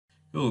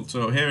Cool.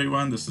 So, hey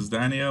everyone, this is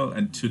Daniel,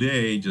 and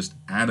today, just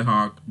ad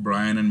hoc,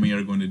 Brian and me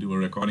are going to do a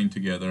recording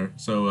together.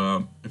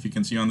 So, if you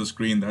can see on the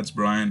screen, that's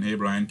Brian. Hey,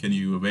 Brian, can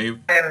you wave?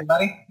 Hey,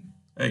 everybody.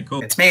 Hey,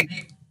 cool. It's me.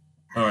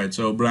 All right,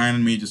 so Brian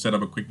and me just set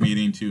up a quick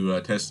meeting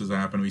to test this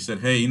app, and we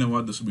said, hey, you know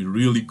what? This would be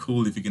really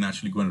cool if you can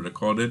actually go and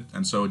record it.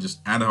 And so, just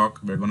ad hoc,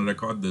 we're going to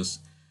record this.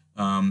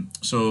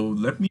 So,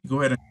 let me go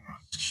ahead and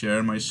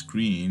share my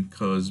screen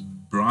because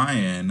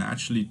Brian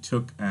actually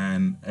took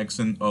an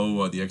X&O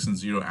or the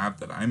X&0 app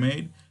that I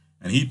made,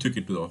 and he took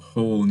it to a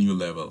whole new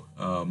level.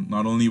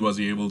 Not only was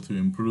he able to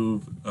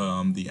improve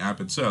the app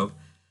itself,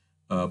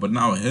 but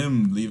now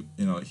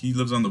he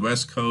lives on the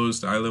West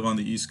Coast. I live on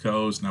the East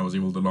Coast, and I was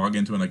able to log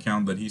into an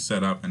account that he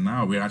set up, and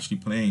now we're actually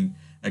playing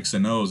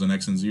X&Os and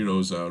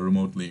X&0s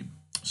remotely.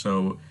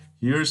 So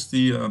here's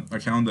the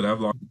account that I've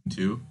logged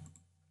into,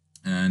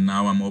 and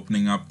now I'm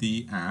opening up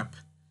the app.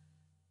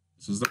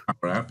 This is the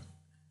Power App.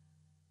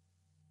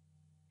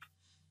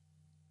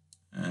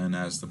 And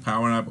as the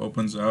Power App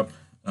opens up,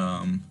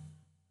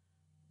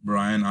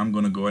 Brian, I'm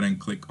going to go ahead and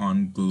click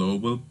on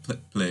Global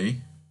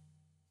Play.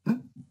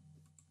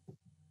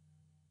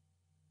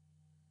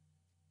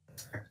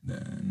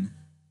 Then,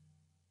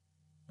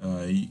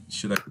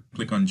 should I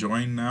click on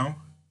Join now?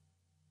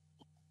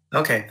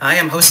 Okay, I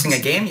am hosting a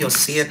game. You'll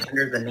see it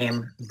under the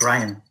name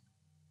Brian.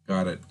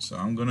 Got it. So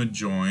I'm going to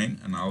join,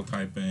 and I'll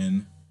type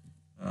in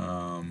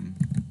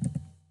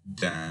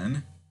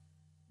Dan.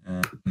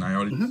 And I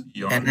already see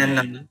your And name.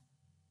 then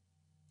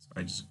So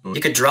I just go. you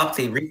could drop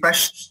the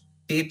refresh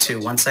speed to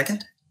 1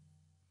 second.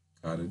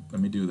 Got it.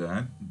 Let me do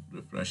that.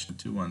 Refresh it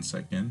to 1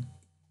 second.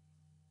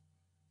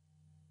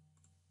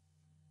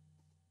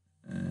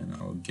 And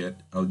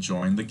I'll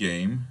join the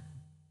game.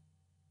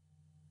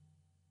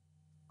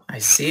 I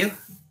see you.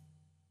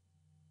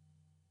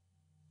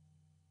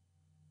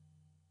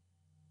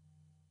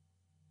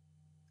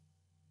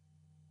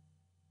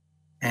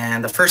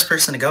 And the first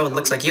person to go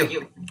looks like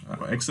you.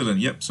 Oh, excellent.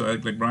 Yep. So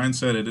like Brian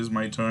said, it is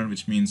my turn,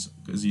 which means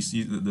because you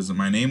see that there's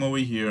my name over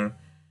here.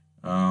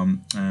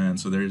 And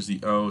so there's the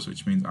O, so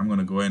which means I'm going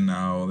to go in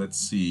now. Let's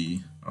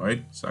see. All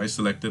right. So I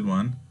selected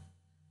one.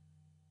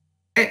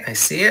 Okay, I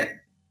see it.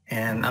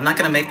 And I'm not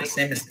going to make the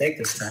same mistake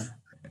this time.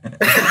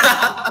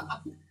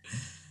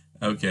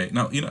 Okay.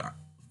 Now,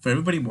 for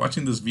everybody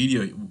watching this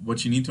video,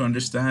 what you need to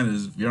understand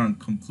is we're on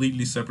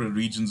completely separate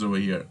regions over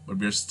here, but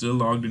we're still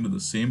logged into the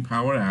same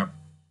Power App,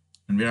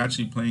 and we're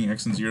actually playing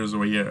X&0's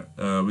over here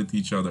with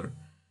each other.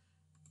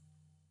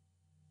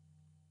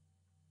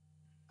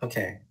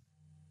 Okay.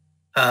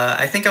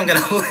 I think I'm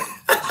going to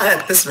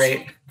at this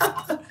rate.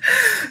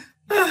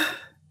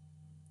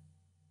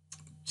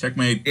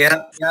 Checkmate.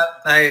 Yeah.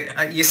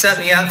 You set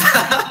me up.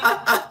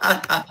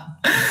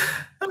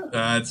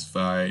 That's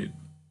fine.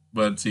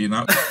 But see,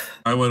 now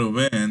I want to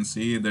win.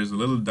 See, there's a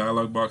little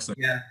dialog box that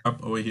comes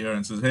up over here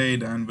and says, hey,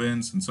 Dan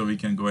wins. And so we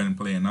can go ahead and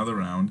play another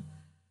round.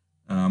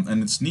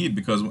 And it's neat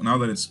because now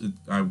that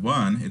I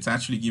won, it's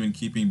actually even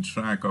keeping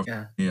track of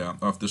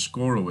of the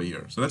score over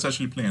here. So let's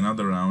actually play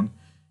another round,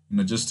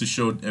 just to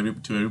show to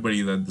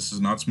everybody that this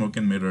is not smoke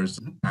and mirrors.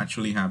 This is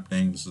actually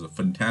happening. This is a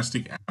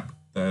fantastic app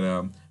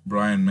that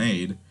Brian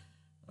made,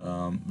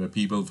 where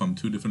people from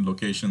 2 different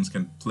locations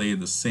can play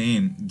the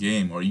same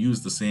game or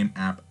use the same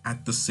app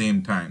at the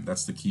same time.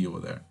 That's the key over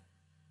there.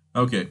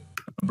 Okay,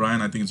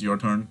 Brian, I think it's your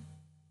turn.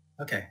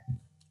 Okay.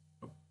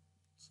 So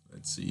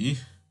let's see.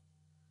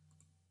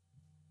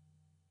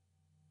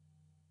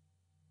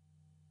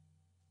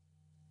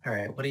 All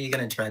right, what are you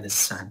going to try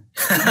this time?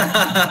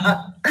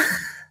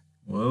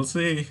 We'll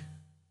see.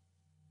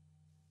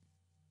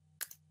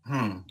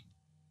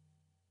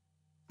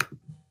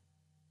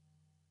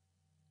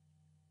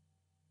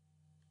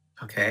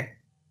 Okay.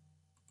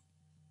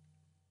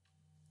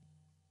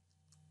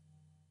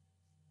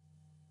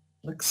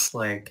 Looks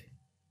like...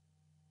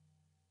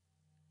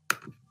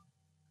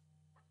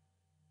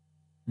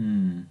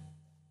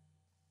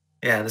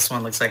 Yeah, this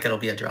one looks like it'll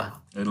be a draw.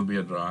 It'll be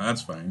a draw.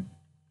 That's fine.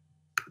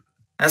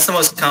 That's the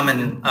most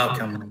common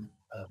outcome.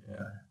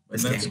 And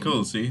that's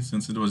cool. See,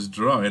 since it was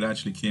draw, it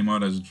actually came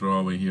out as draw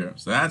over here.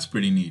 So that's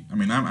pretty neat. I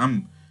mean,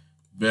 I'm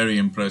very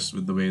impressed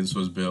with the way this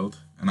was built,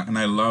 and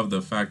I love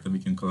the fact that we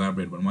can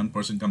collaborate. When one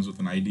person comes with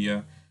an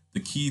idea,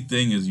 the key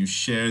thing is you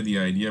share the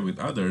idea with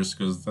others,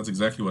 because that's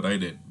exactly what I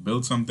did.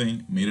 Build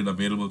something, made it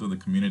available to the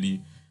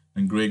community,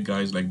 and great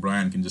guys like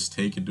Brian can just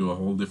take it to a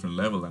whole different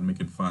level and make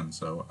it fun.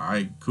 So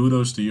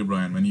kudos to you,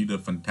 Brian, man. You did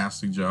a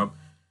fantastic job,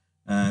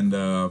 and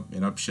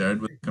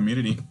shared with the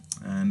community.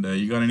 And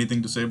you got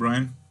anything to say,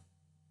 Brian?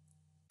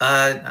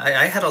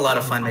 I had a lot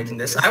of fun making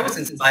this. I was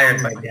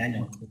inspired by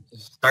Daniel to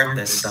start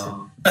this,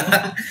 so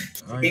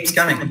keeps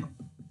coming.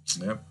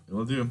 Yep, it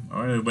will do.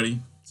 All right,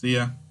 everybody. See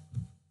ya.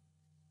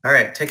 All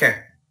right, take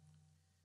care.